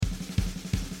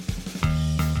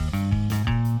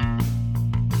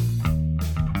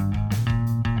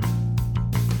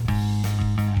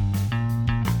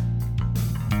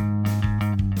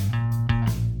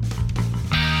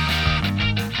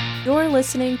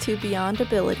listening to Beyond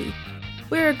Ability.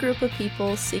 We're a group of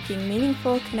people seeking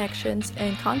meaningful connections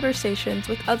and conversations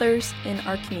with others in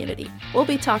our community. We'll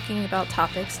be talking about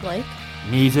topics like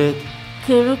music,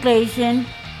 education,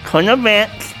 current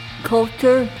events,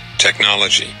 culture,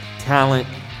 technology, talent,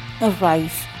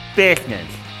 advice, business,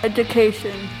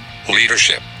 education,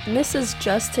 leadership. And this is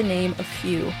just to name a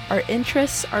few. Our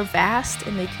interests are vast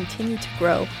and they continue to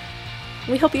grow.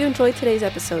 We hope you enjoyed today's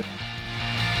episode.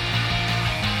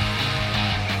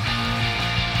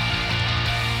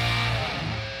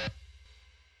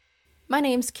 My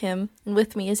name's Kim, and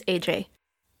with me is AJ.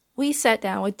 We sat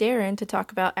down with Darren to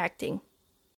talk about acting.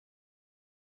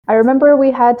 I remember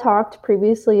we had talked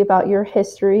previously about your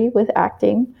history with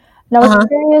acting. And I was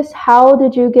curious, how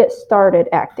did you get started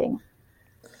acting?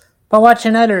 By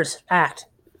watching others act.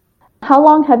 How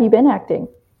long have you been acting?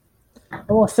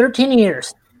 Well, 13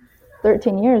 years.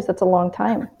 13 years, that's a long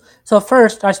time. So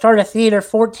first, I started theater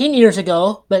 14 years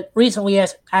ago, but recently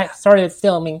I started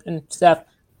filming and stuff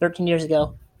 13 years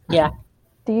ago. Yeah.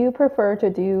 Do you prefer to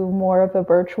do more of a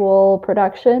virtual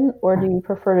production, or do you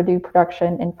prefer to do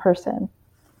production in person?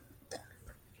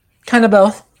 Kind of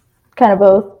both. Kind of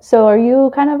both. So are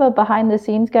you kind of a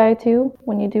behind-the-scenes guy, too,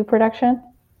 when you do production?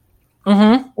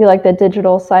 Mm-hmm. You like the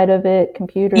digital side of it,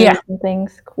 computers and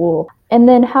things? Cool. And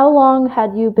then how long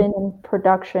had you been in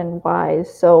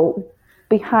production-wise? So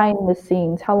behind the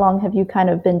scenes, how long have you kind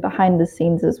of been behind the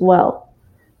scenes as well?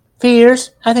 2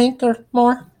 years, I think, or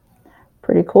more.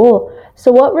 Pretty cool.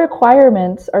 So what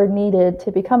requirements are needed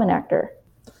to become an actor?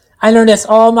 I learned this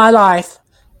all my life.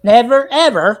 Never,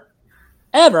 ever,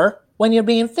 ever, when you're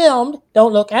being filmed,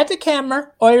 don't look at the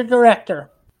camera or the director.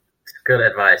 Good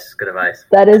advice. Good advice.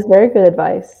 That is very good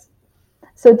advice.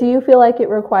 So do you feel like it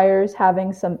requires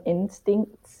having some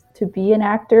instincts to be an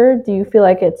actor? Do you feel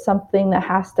like it's something that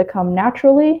has to come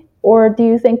naturally? Or do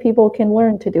you think people can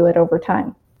learn to do it over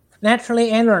time?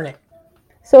 Naturally and learning.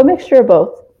 So a mixture of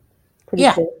both. Pretty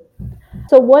Yeah. cool.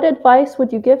 So what advice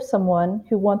would you give someone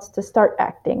who wants to start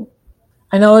acting?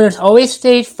 I know there's always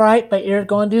stage fright, but you're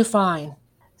going to do fine.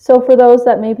 So for those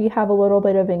that maybe have a little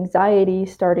bit of anxiety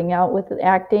starting out with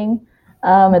acting,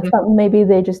 it's something maybe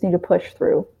they just need to push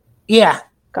through. Yeah.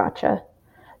 Gotcha.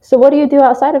 So what do you do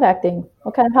outside of acting?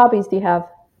 What kind of hobbies do you have?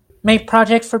 Make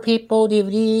projects for people,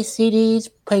 DVDs, CDs,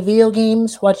 play video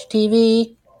games, watch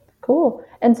TV. Cool.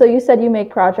 And so you said you make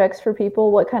projects for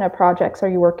people. What kind of projects are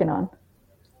you working on?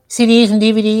 CDs and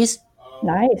DVDs.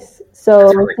 Nice. So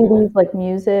really CDs cool. like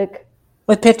music.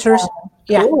 With pictures.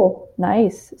 Yeah. Cool.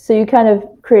 Nice. So you kind of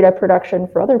create a production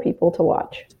for other people to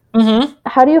watch. Mm-hmm.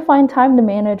 How do you find time to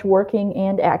manage working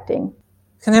and acting?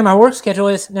 And then my work schedule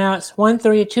is now it's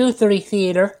 1:30 to 2:30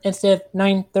 theater instead of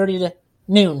 9:30 to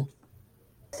noon.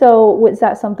 So was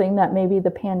that something that maybe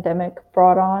the pandemic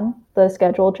brought on? The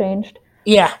schedule changed?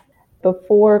 Yeah.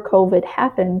 Before COVID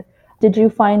happened, did you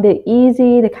find it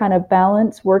easy to kind of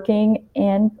balance working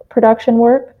and production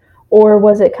work? Or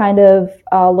was it kind of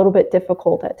a little bit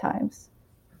difficult at times?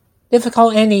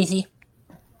 Difficult and easy.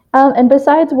 And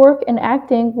besides work and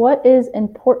acting, what is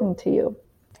important to you?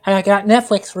 I got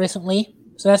Netflix recently,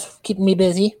 so that's keeping me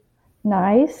busy.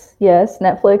 Nice. Yes,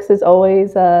 Netflix is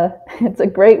always it's a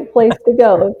great place to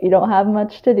go if you don't have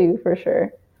much to do, for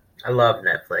sure. I love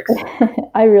Netflix.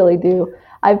 I really do.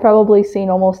 I've probably seen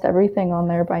almost everything on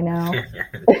there by now.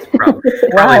 It's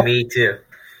probably me too.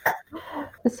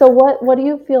 So what do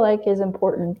you feel like is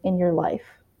important in your life?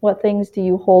 What things do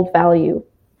you hold value?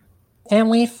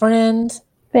 Family, friends.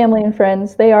 Family and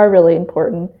friends, they are really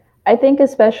important. I think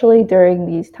especially during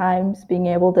these times, being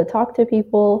able to talk to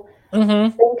people,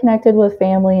 staying connected with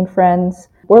family and friends.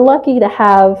 We're lucky to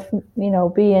have,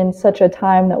 be in such a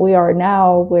time that we are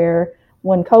now where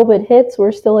when COVID hits,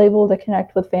 we're still able to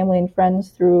connect with family and friends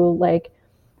through like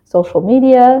social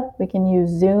media. We can use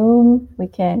Zoom. We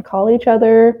can call each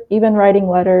other. Even writing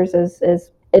letters is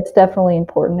it's definitely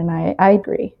important, and I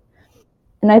agree.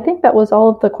 And I think that was all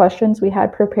of the questions we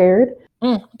had prepared.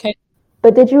 Okay.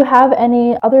 But did you have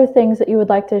any other things that you would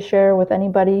like to share with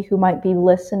anybody who might be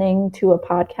listening to a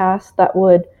podcast that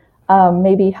would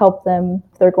maybe help them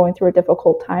if they're going through a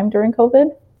difficult time during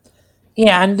COVID?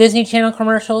 Yeah, and Disney Channel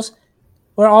commercials.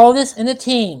 We're all this in a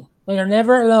team. We are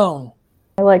never alone.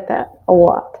 I like that a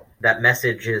lot. That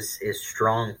message is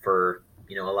strong for,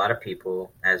 a lot of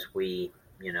people as we,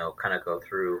 kind of go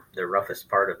through the roughest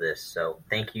part of this. So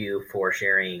thank you for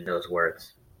sharing those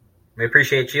words. We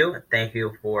appreciate you. Thank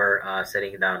you for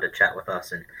sitting down to chat with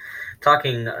us and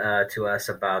talking to us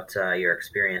about your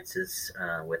experiences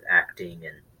with acting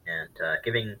and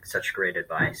giving such great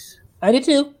advice. I do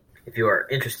too. If you are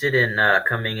interested in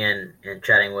coming in and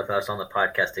chatting with us on the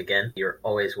podcast again, you're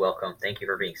always welcome. Thank you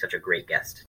for being such a great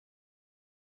guest.